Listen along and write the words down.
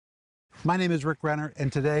My name is Rick Renner,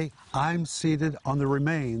 and today I'm seated on the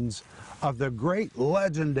remains of the great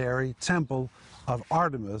legendary temple of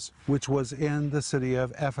Artemis, which was in the city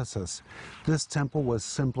of Ephesus. This temple was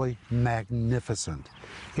simply magnificent.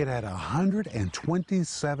 It had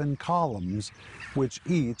 127 columns, which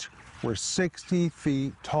each were 60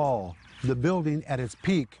 feet tall. The building at its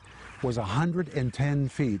peak was 110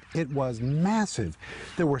 feet. It was massive.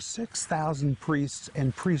 There were 6,000 priests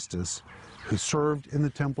and priestesses who served in the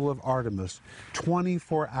temple of Artemis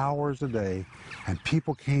 24 hours a day, and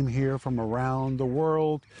people came here from around the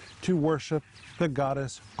world to worship the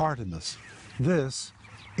goddess Artemis. This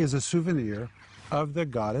is a souvenir of the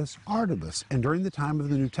goddess Artemis, and during the time of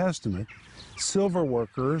the New Testament, silver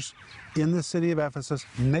workers in the city of Ephesus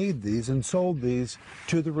made these and sold these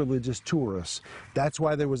to the religious tourists. That's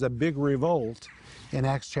why there was a big revolt in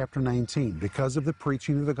Acts chapter 19. Because of the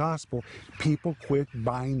preaching of the gospel, people quit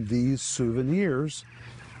buying these souvenirs,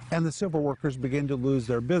 and the silver workers began to lose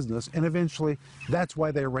their business, and eventually that's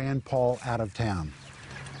why they ran Paul out of town.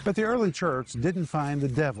 But the early church didn't find the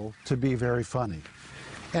devil to be very funny.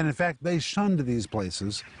 And in fact, they shunned these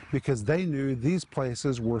places because they knew these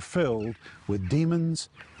places were filled with demons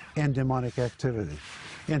and demonic activity.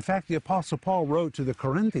 In fact, the Apostle Paul wrote to the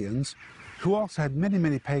Corinthians, who also had many,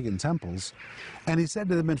 many pagan temples, and he said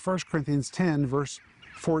to them in 1 Corinthians 10, verse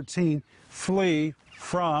 14, flee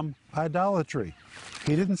from idolatry.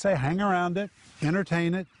 He didn't say hang around it,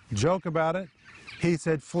 entertain it, joke about it. He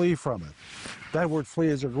said flee from it. That word flee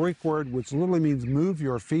is a Greek word which literally means move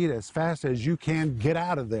your feet as fast as you can, get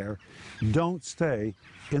out of there. Don't stay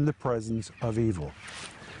in the presence of evil.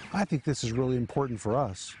 I think this is really important for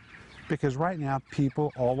us because right now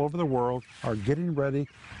people all over the world are getting ready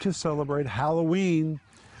to celebrate Halloween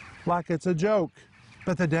like it's a joke.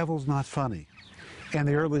 But the devil's not funny. And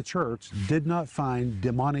the early church did not find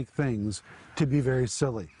demonic things to be very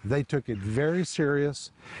silly. They took it very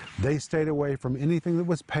serious. They stayed away from anything that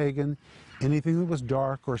was pagan, anything that was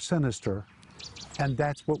dark or sinister. And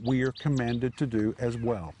that's what we are commanded to do as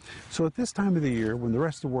well. So at this time of the year, when the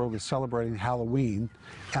rest of the world is celebrating Halloween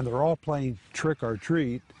and they're all playing trick or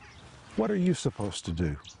treat, what are you supposed to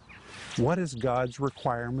do? What is God's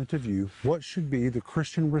requirement of you? What should be the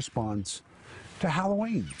Christian response to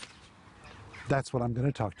Halloween? That's what I'm going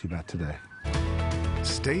to talk to you about today.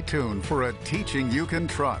 Stay tuned for a teaching you can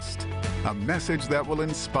trust, a message that will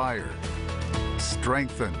inspire,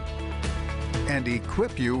 strengthen, and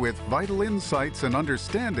equip you with vital insights and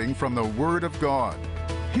understanding from the Word of God.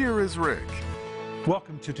 Here is Rick.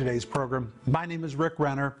 Welcome to today's program. My name is Rick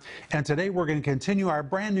Renner, and today we're going to continue our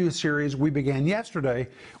brand new series we began yesterday,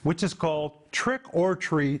 which is called Trick or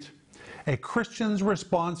Treat, a Christian's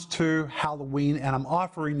Response to Halloween, and I'm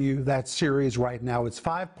offering you that series right now. It's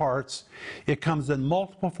 5 parts. It comes in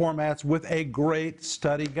multiple formats with a great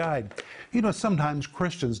study guide. You know, sometimes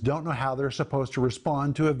Christians don't know how they're supposed to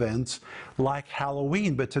respond to events like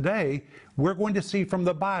Halloween, but today we're going to see from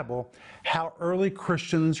the Bible how early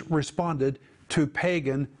Christians responded to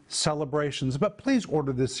pagan celebrations. But please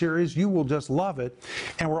order this series. You will just love it.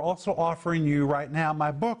 And we're also offering you right now my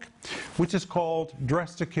book, which is called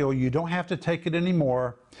Dressed to Kill. You don't have to take it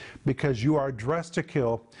anymore because you are dressed to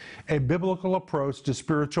kill, a biblical approach to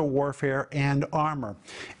spiritual warfare and armor.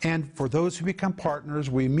 And for those who become partners,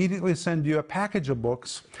 we immediately send you a package of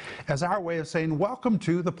books as our way of saying, welcome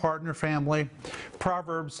to the partner family.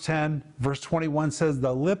 Proverbs 10, verse 21 says,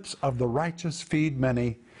 the lips of the righteous feed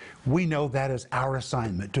many. We know that is our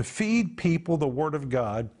assignment, to feed people the Word of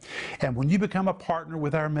God. And when you become a partner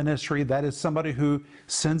with our ministry, that is somebody who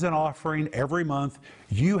sends an offering every month.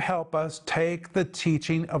 You help us take the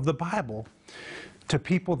teaching of the Bible to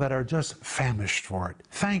people that are just famished for it.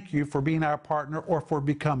 Thank you for being our partner or for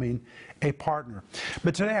becoming a partner.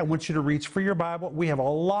 But today I want you to reach for your Bible. We have a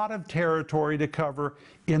lot of territory to cover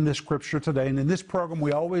in the scripture today. And in this program,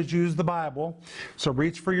 we always use the Bible. So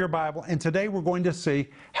reach for your Bible. And today we're going to see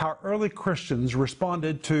how early Christians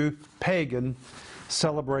responded to pagan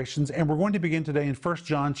celebrations. And we're going to begin today in 1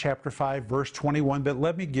 John chapter 5, verse 21. But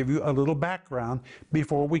let me give you a little background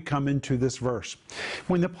before we come into this verse.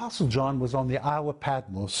 When the Apostle John was on the Isle of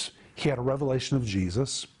Patmos, he had a revelation of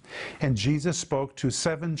Jesus. And Jesus spoke to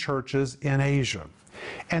 7 churches in Asia.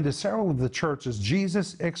 And to several of the churches,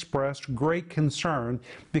 Jesus expressed great concern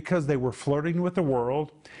because they were flirting with the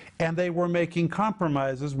world and they were making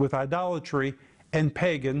compromises with idolatry and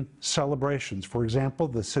pagan celebrations. For example,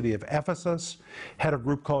 the city of Ephesus had a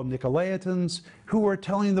group called Nicolaitans who were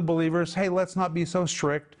telling the believers, hey, let's not be so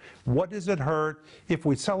strict. What does it hurt if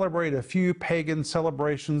we celebrate a few pagan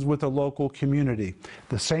celebrations with the local community?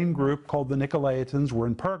 The same group, called the Nicolaitans, were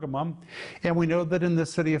in Pergamum, and we know that in the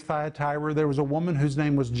city of Thyatira there was a woman whose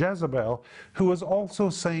name was Jezebel, who was also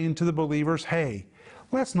saying to the believers, hey,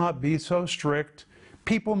 let's not be so strict.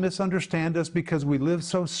 People misunderstand us because we live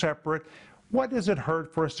so separate. What does it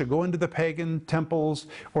hurt for us to go into the pagan temples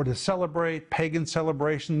or to celebrate pagan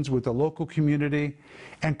celebrations with the local community?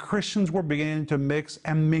 And Christians were beginning to mix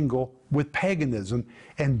and mingle with paganism,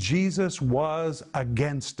 and Jesus was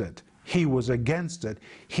against it. He was against it.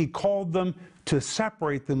 He called them to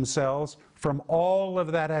separate themselves from all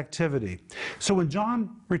of that activity. So when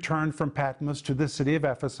John returned from Patmos to the city of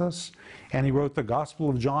Ephesus, and he wrote the Gospel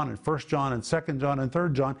of John and 1 John and 2 John and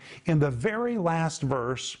 3 John, in the very last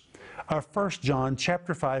verse of 1 John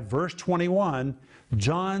chapter 5, verse 21,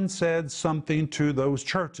 John said something to those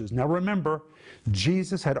churches. Now remember,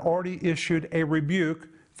 Jesus had already issued a rebuke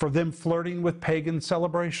for them flirting with pagan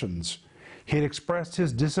celebrations. He had expressed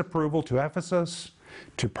his disapproval to Ephesus,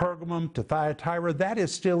 to Pergamum, to Thyatira. That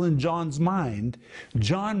is still in John's mind.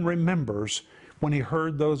 John remembers when he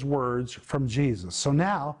heard those words from Jesus. So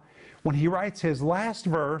now, when he writes his last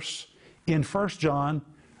verse in 1 John,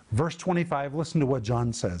 verse 25, listen to what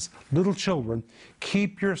John says. Little children,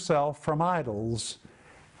 keep yourself from idols.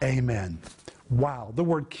 Amen. Wow, the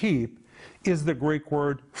word keep is the Greek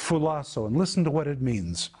word phulasso, and listen to what it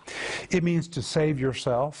means. It means to save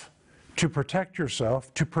yourself, to protect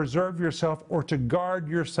yourself, to preserve yourself, or to guard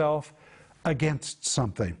yourself against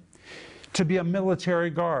something. To be a military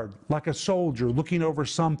guard, like a soldier looking over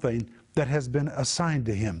something that has been assigned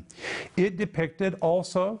to him. It depicted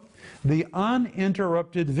also the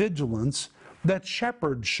uninterrupted vigilance that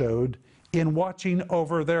shepherds showed in watching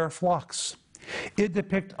over their flocks. It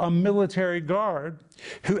depicts a military guard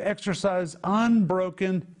who exercised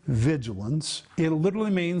unbroken vigilance. It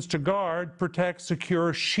literally means to guard, protect,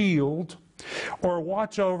 secure, shield, or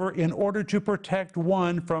watch over in order to protect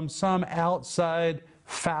one from some outside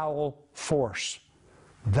foul force.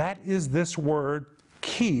 That is this word,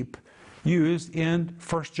 keep, used in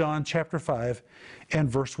 1 John chapter 5 and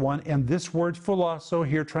verse 1. And this word phulasso,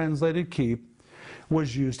 here translated keep,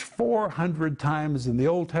 was used 400 times in the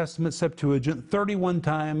Old Testament Septuagint, 31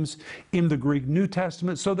 times in the Greek New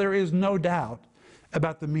Testament, so there is no doubt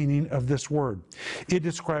about the meaning of this word. It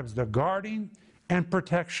describes the guarding and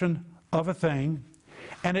protection of a thing,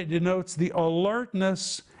 and it denotes the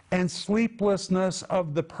alertness and sleeplessness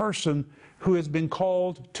of the person who has been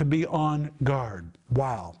called to be on guard.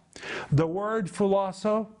 Wow. The word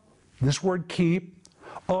phulasso, this word keep,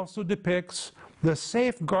 also depicts the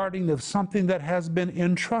safeguarding of something that has been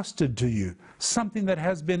entrusted to you. Something that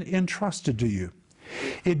has been entrusted to you.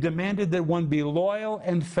 It demanded that one be loyal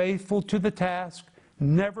and faithful to the task,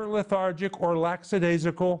 never lethargic or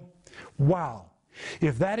lackadaisical. Wow.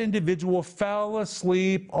 If that individual fell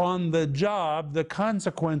asleep on the job, the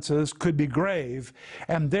consequences could be grave,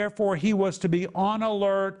 and therefore he was to be on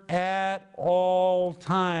alert at all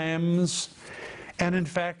times. And in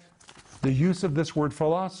fact, the use of this word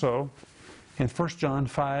phulasso in 1 John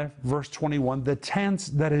 5, verse 21, the tense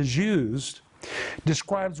that is used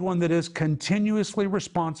describes one that is continuously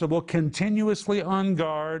responsible, continuously on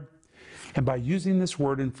guard. And by using this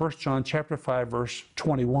word in 1 John chapter 5, verse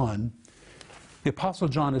 21, the Apostle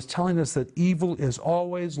John is telling us that evil is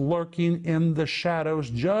always lurking in the shadows,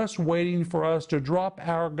 just waiting for us to drop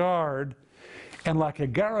our guard. And like a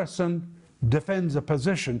garrison defends a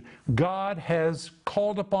position, God has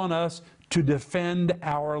called upon us to defend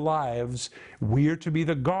our lives. We are to be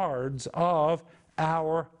the guards of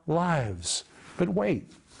our lives. But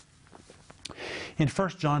wait. In 1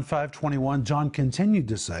 John 5:21, John continued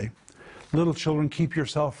to say, little children, keep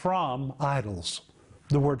yourself from idols.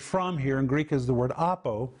 The word from here in Greek is the word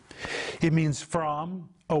apo. It means from,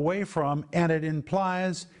 away from, and it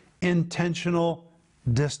implies intentional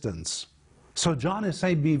distance. So John is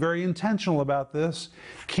saying, be very intentional about this.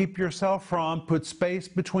 Keep yourself from, put space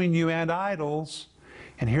between you and idols.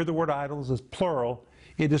 And here the word idols is plural.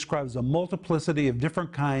 It describes a multiplicity of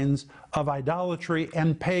different kinds of idolatry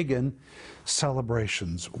and pagan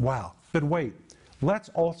celebrations. Wow. But wait, let's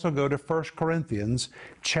also go to 1 Corinthians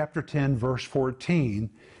chapter 10, verse 14,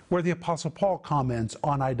 where the Apostle Paul comments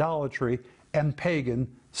on idolatry and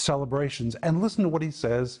pagan celebrations. And listen to what he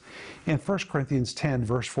says in 1 Corinthians 10,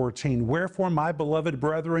 verse 14. Wherefore, my beloved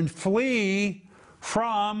brethren, flee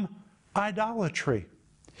from idolatry.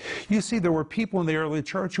 You see, there were people in the early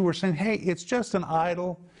church who were saying, hey, it's just an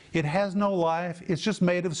idol. It has no life. It's just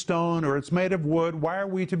made of stone or it's made of wood. Why are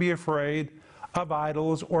we to be afraid of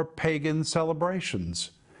idols or pagan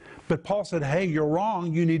celebrations? But Paul said, hey, you're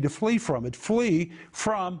wrong. You need to flee from it. Flee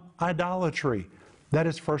from idolatry. That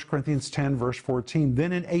is 1 Corinthians 10, verse 14.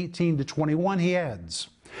 Then in 18 to 21, he adds,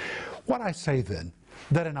 what I say then,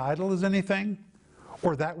 that an idol is anything,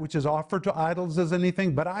 or that which is offered to idols is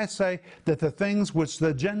anything, but I say that the things which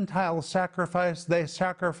the Gentiles sacrifice, they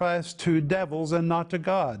sacrifice to devils and not to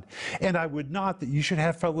God. And I would not that you should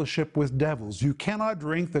have fellowship with devils. You cannot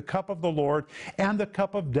drink the cup of the Lord and the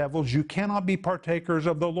cup of devils. You cannot be partakers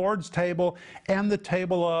of the Lord's table and the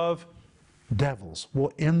table of devils.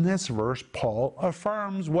 Well, in this verse, Paul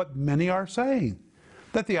affirms what many are saying,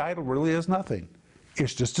 that the idol really is nothing.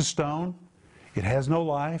 It's just a stone. It has no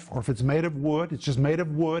life. Or if it's made of wood, it's just made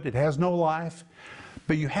of wood. It has no life.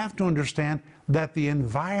 But you have to understand that the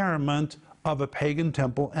environment of a pagan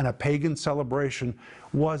temple and a pagan celebration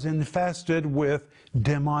was infested with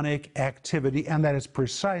demonic activity, and that is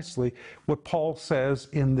precisely what Paul says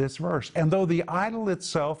in this verse. And though the idol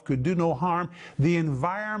itself could do no harm, the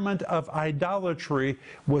environment of idolatry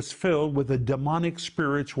was filled with a demonic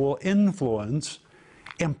spiritual influence,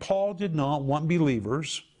 and Paul did not want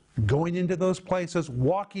believers going into those places,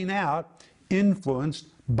 walking out influenced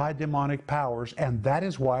by demonic powers. And that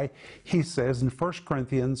is why he says in 1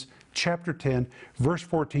 Corinthians chapter 10, verse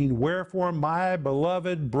 14, wherefore, my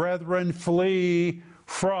beloved brethren, flee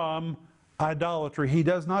from idolatry. He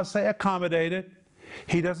does not say accommodate it.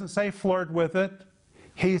 He doesn't say flirt with it.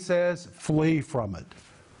 He says flee from it.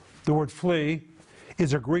 The word flee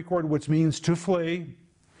is a Greek word which means to flee,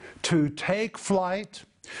 to take flight,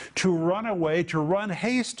 to run away, to run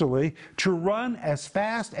hastily, to run as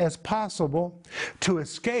fast as possible, to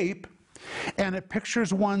escape, and it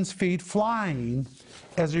pictures one's feet flying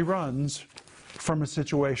as he runs from a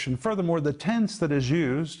situation. Furthermore, the tense that is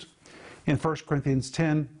used in 1 Corinthians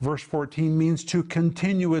 10, verse 14, means to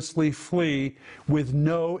continuously flee with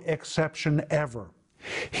no exception ever.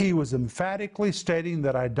 He was emphatically stating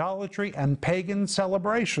that idolatry and pagan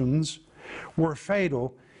celebrations were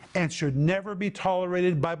fatal and should never be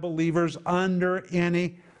tolerated by believers under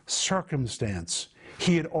any circumstance.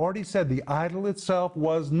 He had already said the idol itself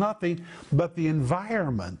was nothing, but the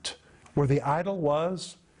environment where the idol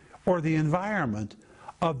was, or the environment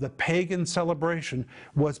of the pagan celebration,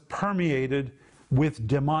 was permeated with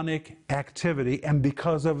demonic activity, and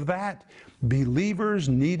because of that, believers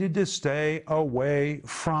needed to stay away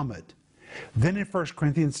from it. Then in 1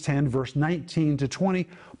 Corinthians 10, verse 19 to 20,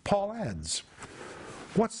 Paul adds,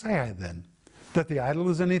 what say I then? That the idol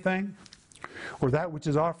is anything? Or that which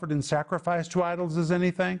is offered in sacrifice to idols is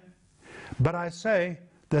anything? But I say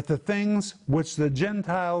that the things which the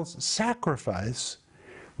Gentiles sacrifice,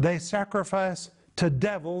 they sacrifice to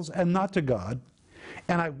devils and not to God.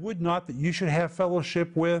 And I would not that you should have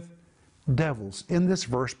fellowship with devils. In this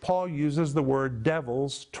verse, Paul uses the word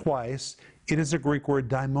devils twice. It is a Greek word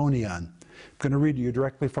daimonion. I'm going to read to you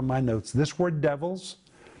directly from my notes. This word devils,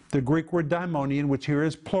 the Greek word daimonion, which here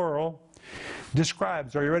is plural,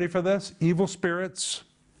 describes, are you ready for this? Evil spirits,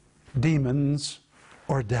 demons,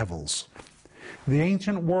 or devils. The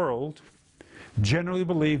ancient world generally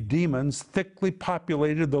believed demons thickly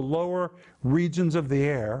populated the lower regions of the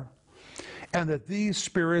air, and that these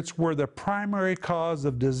spirits were the primary cause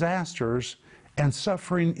of disasters and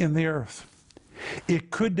suffering in the earth.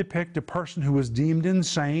 It could depict a person who was deemed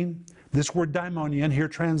insane. This word daimonion, here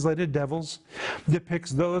translated devils,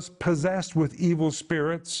 depicts those possessed with evil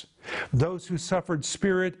spirits, those who suffered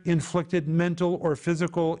spirit-inflicted mental or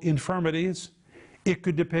physical infirmities. It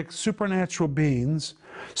could depict supernatural beings,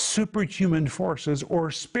 superhuman forces,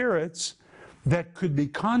 or spirits that could be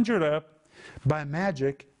conjured up by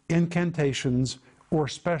magic, incantations, or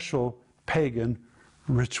special pagan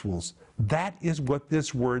rituals. That is what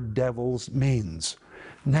this word devils means.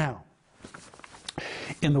 Now,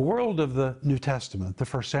 in the world of the New Testament, the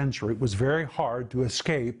first century, it was very hard to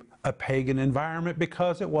escape a pagan environment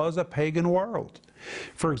because it was a pagan world.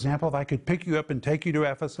 For example, if I could pick you up and take you to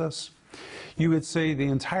Ephesus, you would see the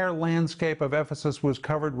entire landscape of Ephesus was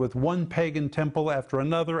covered with one pagan temple after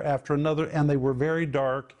another, and they were very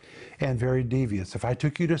dark and very devious. If I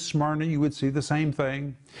took you to Smyrna, you would see the same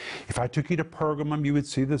thing. If I took you to Pergamum, you would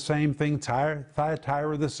see the same thing.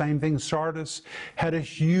 Thyatira, the same thing. Sardis had a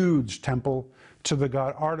huge temple to the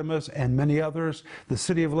god Artemis, and many others. The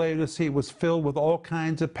city of Laodicea was filled with all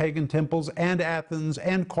kinds of pagan temples, and Athens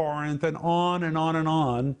and Corinth, and on and on and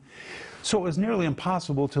on. So it was nearly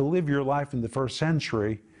impossible to live your life in the first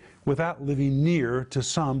century without living near to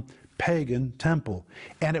some pagan temple.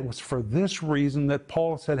 And it was for this reason that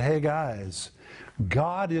Paul said, hey guys,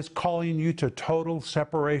 God is calling you to total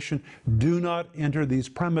separation. Do not enter these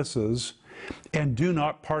premises and do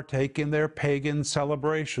not partake in their pagan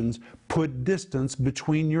celebrations. Put distance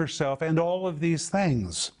between yourself and all of these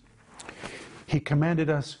things. He commanded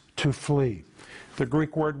us to flee. The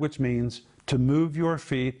Greek word which means to move your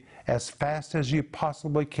feet as fast as you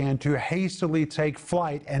possibly can, to hastily take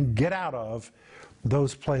flight and get out of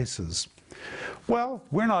those places. Well,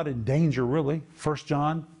 we're not in danger really. 1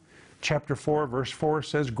 John chapter 4 verse 4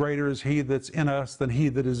 says, greater is he that's in us than he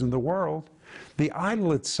that is in the world. The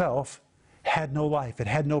idol itself had no life, it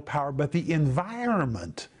had no power, but the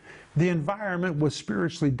environment was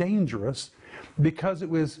spiritually dangerous because it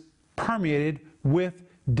was permeated with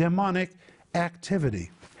demonic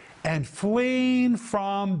activity. And fleeing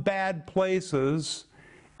from bad places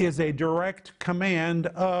is a direct command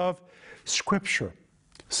of Scripture.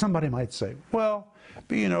 Somebody might say, well,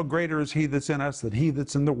 but you know, greater is he that's in us than he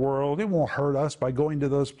that's in the world. It won't hurt us by going to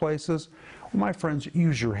those places. Well, my friends,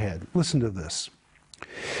 use your head. Listen to this.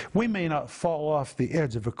 We may not fall off the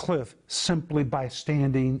edge of a cliff simply by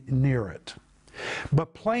standing near it,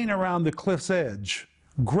 but playing around the cliff's edge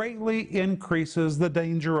greatly increases the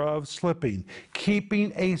danger of slipping.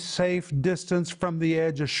 Keeping a safe distance from the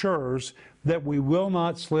edge assures that we will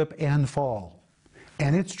not slip and fall.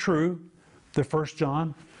 And it's true. The 1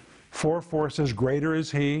 John 4:4 says, greater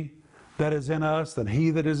is he that is in us than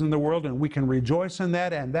he that is in the world, and we can rejoice in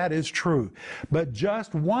that, and that is true. But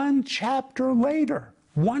just one chapter later,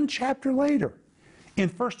 in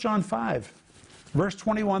 1 John 5, verse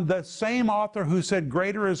 21, the same author who said,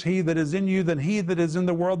 greater is he that is in you than he that is in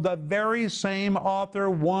the world, the very same author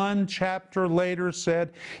one chapter later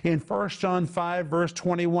said in 1 John 5, verse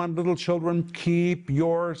 21, little children, keep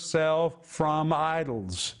yourself from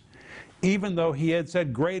idols. Even though he had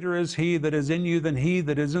said, greater is he that is in you than he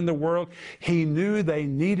that is in the world, he knew they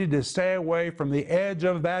needed to stay away from the edge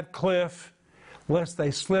of that cliff, lest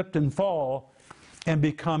they slipped and fall and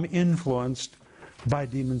become influenced by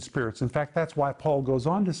demon spirits. In fact, that's why Paul goes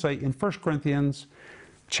on to say in 1 Corinthians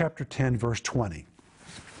chapter 10, verse 20,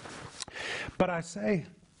 but I say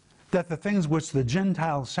that the things which the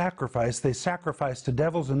Gentiles sacrifice, they sacrifice to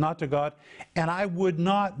devils and not to God, and I would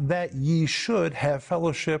not that ye should have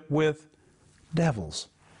fellowship with devils.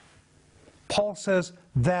 Paul says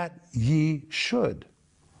that ye should.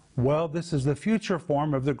 Well, this is the future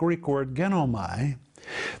form of the Greek word genomai.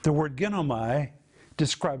 The word genomai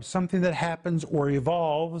describes something that happens or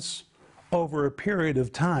evolves over a period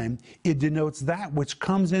of time. It denotes that which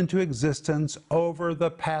comes into existence over the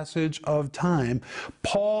passage of time.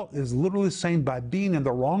 Paul is literally saying by being in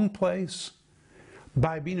the wrong place,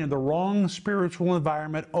 by being in the wrong spiritual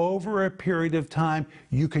environment over a period of time,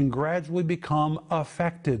 you can gradually become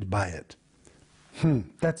affected by it.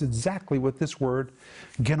 That's exactly what this word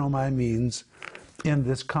genomai means in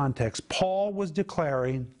this context. Paul was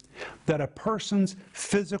declaring that a person's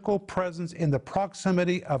physical presence in the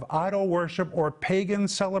proximity of idol worship or pagan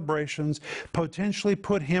celebrations potentially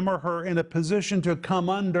put him or her in a position to come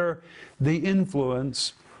under the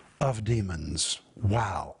influence of demons.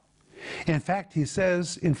 Wow. In fact, he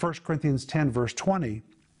says in 1 Corinthians 10, verse 20,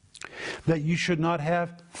 that you should not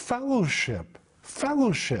have fellowship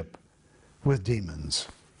with demons.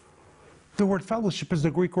 The word fellowship is the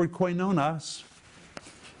Greek word koinonos.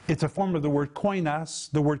 It's a form of the word koinos.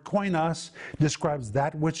 The word koinos describes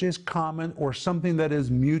that which is common or something that is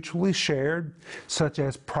mutually shared, such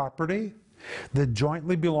as property that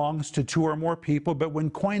jointly belongs to two or more people. But when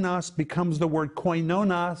koinos becomes the word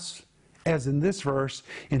koinonos, as in this verse,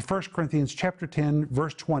 in 1 Corinthians chapter 10,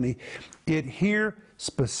 verse 20, it here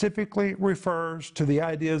specifically refers to the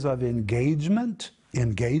ideas of engagement,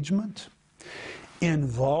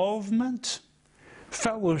 involvement,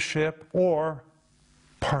 fellowship, or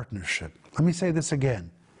partnership. Let me say this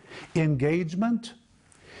again. Engagement,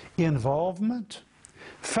 involvement,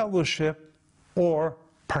 fellowship, or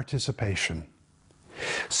participation.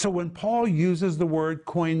 So when Paul uses the word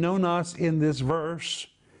koinonos in this verse,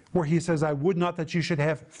 where he says, I would not that you should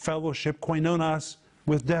have fellowship, koinonos,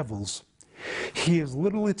 with devils, he is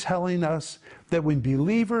literally telling us that when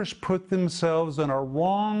believers put themselves in a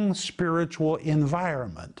wrong spiritual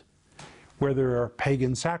environment, where there are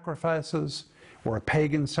pagan sacrifices or a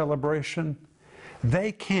pagan celebration,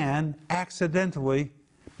 they can accidentally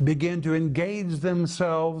begin to engage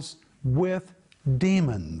themselves with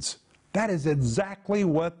demons. That is exactly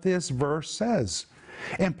what this verse says.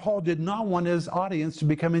 And Paul did not want his audience to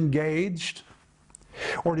become engaged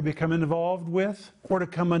or to become involved with or to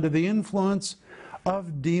come under the influence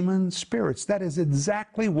of demon spirits. That is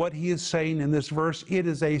exactly what he is saying in this verse. It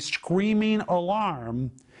is a screaming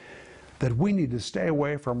alarm that we need to stay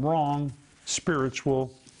away from wrong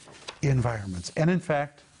spiritual environments. And in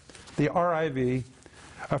fact, the RIV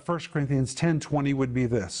of 1 Corinthians 10:20 would be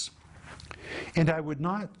this: "And I would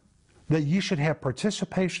not that ye should have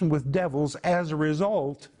participation with devils as a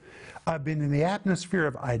result of being in the atmosphere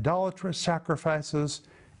of idolatrous sacrifices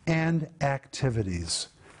and activities."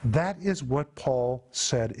 That is what Paul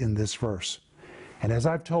said in this verse. And as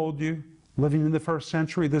I've told you, living in the first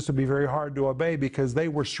century, this would be very hard to obey because they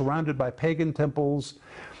were surrounded by pagan temples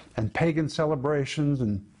and pagan celebrations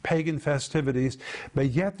and pagan festivities. But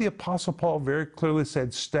yet the Apostle Paul very clearly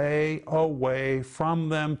said, stay away from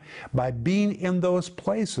them. By being in those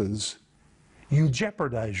places, you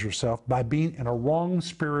jeopardize yourself by being in a wrong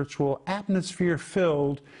spiritual atmosphere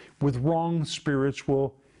filled with wrong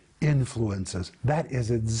spiritual influences. That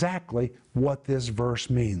is exactly what this verse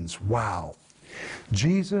means. Wow.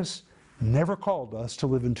 Jesus never called us to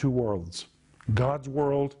live in two worlds, God's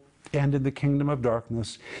world and in the kingdom of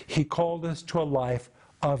darkness. He called us to a life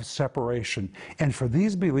of separation. And for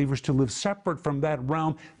these believers to live separate from that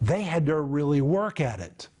realm, they had to really work at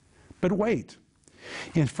it. But wait.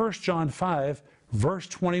 In 1 John 5, verse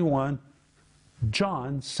 21,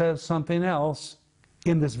 John says something else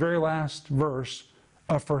in this very last verse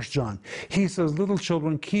of 1 John. He says, little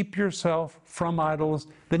children, keep yourself from idols.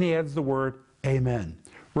 Then he adds the word, amen.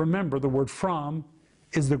 Remember, the word from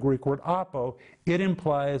is the Greek word apo. It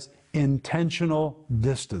implies intentional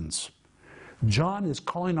distance. John is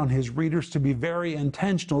calling on his readers to be very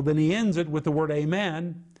intentional. Then he ends it with the word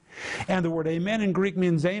amen. And the word amen in Greek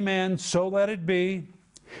means amen, so let it be.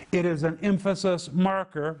 It is an emphasis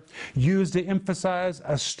marker used to emphasize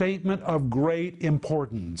a statement of great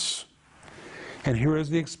importance. And here is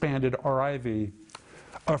the expanded RIV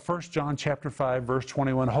of 1 John chapter 5, verse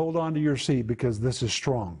 21. Hold on to your seat because this is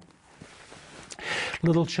strong.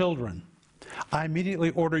 Little children, I immediately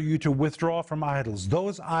order you to withdraw from idols.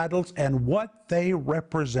 Those idols and what they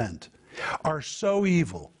represent are so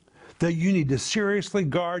evil that you need to seriously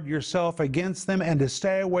guard yourself against them and to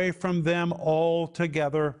stay away from them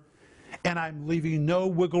altogether. And I'm leaving no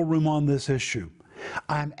wiggle room on this issue.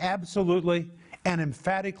 I'm absolutely and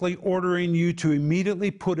emphatically ordering you to immediately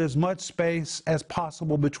put as much space as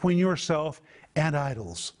possible between yourself and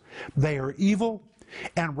idols. They are evil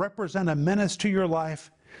and represent a menace to your life,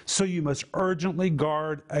 so you must urgently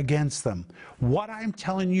guard against them. What I'm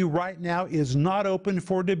telling you right now is not open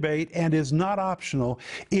for debate and is not optional.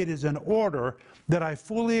 It is an order that I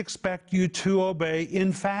fully expect you to obey.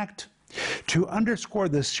 In fact, to underscore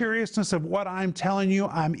the seriousness of what I'm telling you,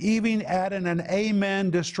 I'm even adding an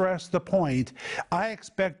amen to stress the point. I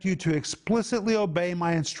expect you to explicitly obey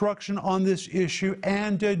my instruction on this issue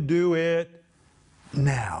and to do it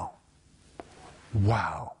now.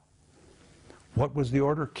 Wow. What was the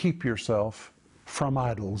order? Keep yourself from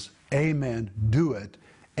idols. Amen. Do it,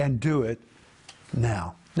 and do it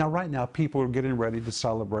now. Now, right now, people are getting ready to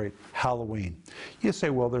celebrate Halloween. You say,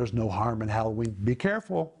 well, there's no harm in Halloween. Be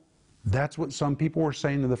careful. That's what some people were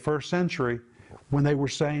saying in the first century when they were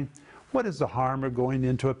saying, what is the harm of going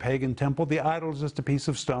into a pagan temple? The idol is just a piece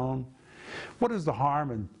of stone. What is the harm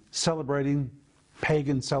in celebrating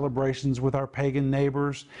pagan celebrations with our pagan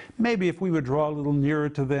neighbors? Maybe if we would draw a little nearer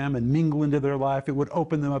to them and mingle into their life, it would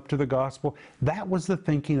open them up to the gospel. That was the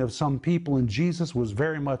thinking of some people, and Jesus was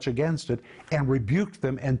very much against it and rebuked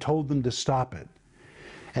them and told them to stop it.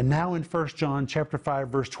 And now in 1 John chapter 5,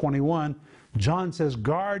 verse 21, John says,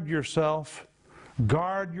 guard yourself,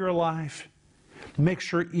 guard your life. Make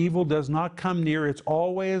sure evil does not come near. It's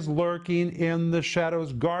always lurking in the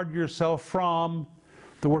shadows. Guard yourself from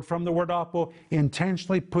the word apo.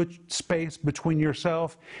 Intentionally put space between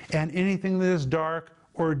yourself and anything that is dark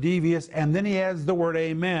or devious. And then he adds the word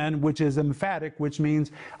amen, which is emphatic, which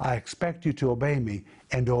means I expect you to obey me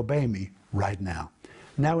and to obey me right now.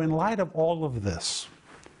 Now, in light of all of this,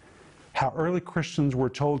 how early Christians were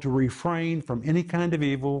told to refrain from any kind of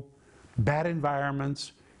evil, bad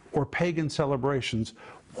environments, or pagan celebrations,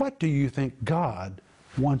 what do you think God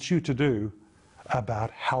wants you to do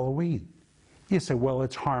about Halloween? You say, well,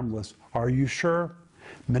 it's harmless. Are you sure?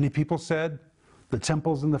 Many people said the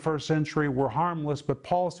temples in the first century were harmless, but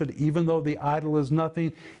Paul said even though the idol is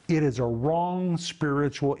nothing, it is a wrong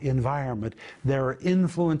spiritual environment. There are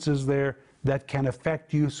influences there that can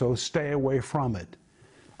affect you, so stay away from it.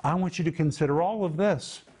 I want you to consider all of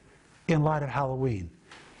this in light of Halloween.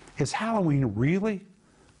 Is Halloween really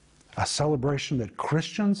a celebration that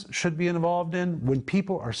Christians should be involved in when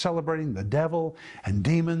people are celebrating the devil and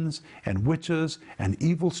demons and witches and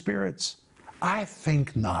evil spirits? I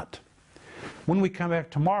think not. When we come back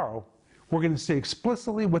tomorrow, we're going to see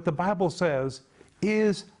explicitly what the Bible says.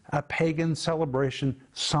 Is a pagan celebration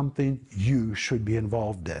something you should be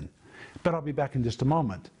involved in? But I'll be back in just a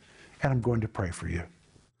moment, and I'm going to pray for you.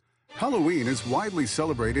 Halloween is widely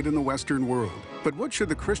celebrated in the Western world, but what should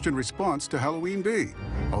the Christian response to Halloween be?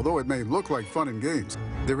 Although it may look like fun and games,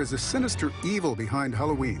 there is a sinister evil behind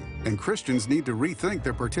Halloween, and Christians need to rethink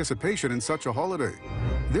their participation in such a holiday.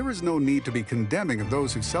 There is no need to be condemning of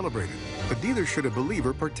those who celebrate it, but neither should a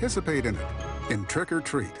believer participate in it. In Trick or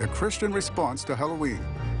Treat, a Christian response to Halloween,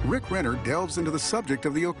 Rick Renner delves into the subject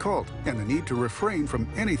of the occult and the need to refrain from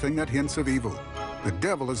anything that hints of evil. The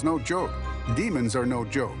devil is no joke. Demons are no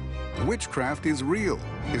joke. Witchcraft is real.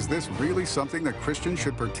 Is this really something that Christians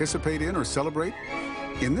should participate in or celebrate?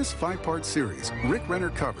 In this 5-part series, Rick Renner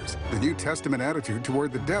covers the New Testament attitude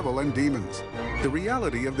toward the devil and demons, the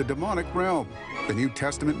reality of the demonic realm, the New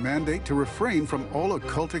Testament mandate to refrain from all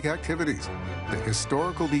occultic activities, the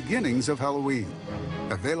historical beginnings of Halloween.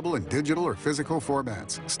 Available in digital or physical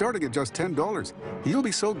formats, starting at just $10. You'll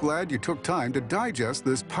be so glad you took time to digest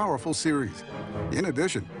this powerful series. In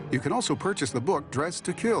addition, you can also purchase the book Dressed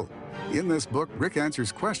to Kill. In this book, Rick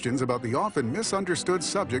answers questions about the often misunderstood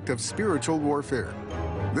subject of spiritual warfare.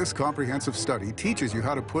 This comprehensive study teaches you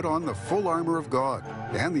how to put on the full armor of God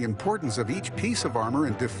and the importance of each piece of armor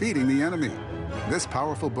in defeating the enemy. This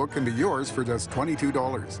powerful book can be yours for just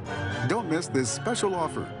 $22. Don't miss this special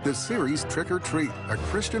offer, the series Trick or Treat, a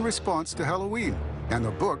Christian response to Halloween, and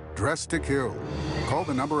the book Dressed to Kill. Call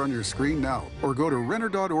the number on your screen now or go to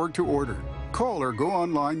Renner.org to order. Call or go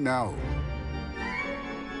online now.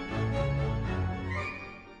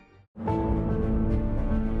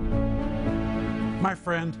 My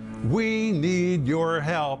friend, we need your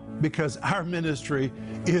help because our ministry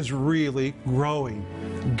is really growing.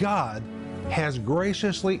 God has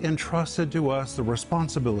graciously entrusted to us the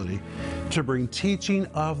responsibility to bring teaching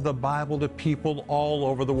of the Bible to people all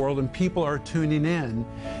over the world, and people are tuning in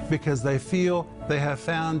because they feel they have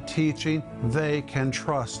found teaching they can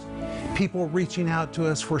trust. People reaching out to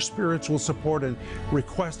us for spiritual support and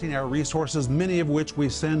requesting our resources, many of which we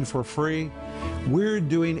send for free. We're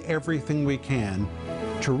doing everything we can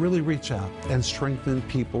to really reach out and strengthen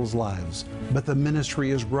people's lives. But the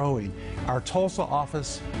ministry is growing. Our Tulsa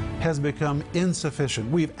office has become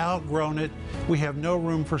insufficient. We've outgrown it. We have no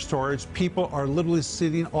room for storage. People are literally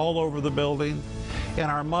sitting all over the building.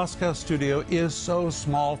 And our Moscow studio is so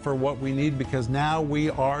small for what we need because now we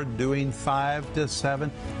are doing 5 to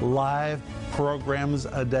 7 live programs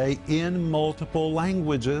a day in multiple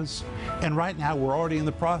languages. And right now we're already in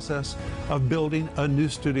the process of building a new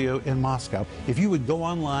studio in Moscow. If you would go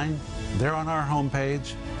online, there on our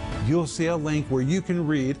homepage, you'll see a link where you can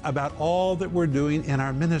read about all that we're doing in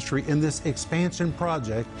our ministry in this expansion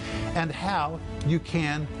project and how you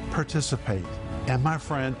can participate. And my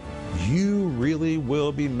friend, you really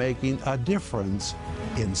will be making a difference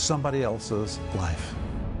in somebody else's life.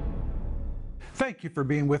 Thank you for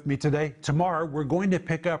being with me today. Tomorrow, we're going to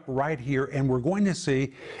pick up right here and we're going to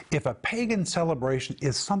see if a pagan celebration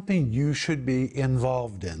is something you should be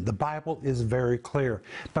involved in. The Bible is very clear.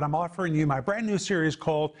 But I'm offering you my brand new series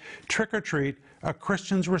called Trick or Treat, a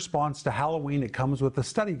Christian's Response to Halloween. It comes with a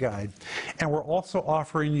study guide. And we're also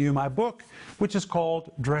offering you my book, which is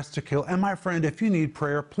called Dressed to Kill. And my friend, if you need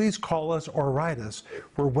prayer, please call us or write us.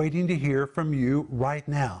 We're waiting to hear from you right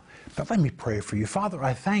now. But let me pray for you. Father,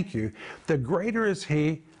 I thank you that greater is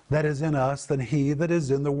He that is in us than he that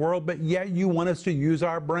is in the world, but yet you want us to use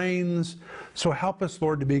our brains. So help us,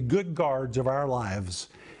 Lord, to be good guards of our lives.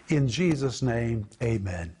 In Jesus' name,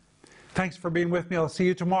 amen. Thanks for being with me. I'll see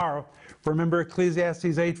you tomorrow. Remember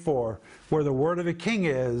Ecclesiastes 8:4, where the word of a king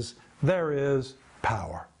is, there is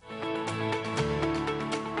power.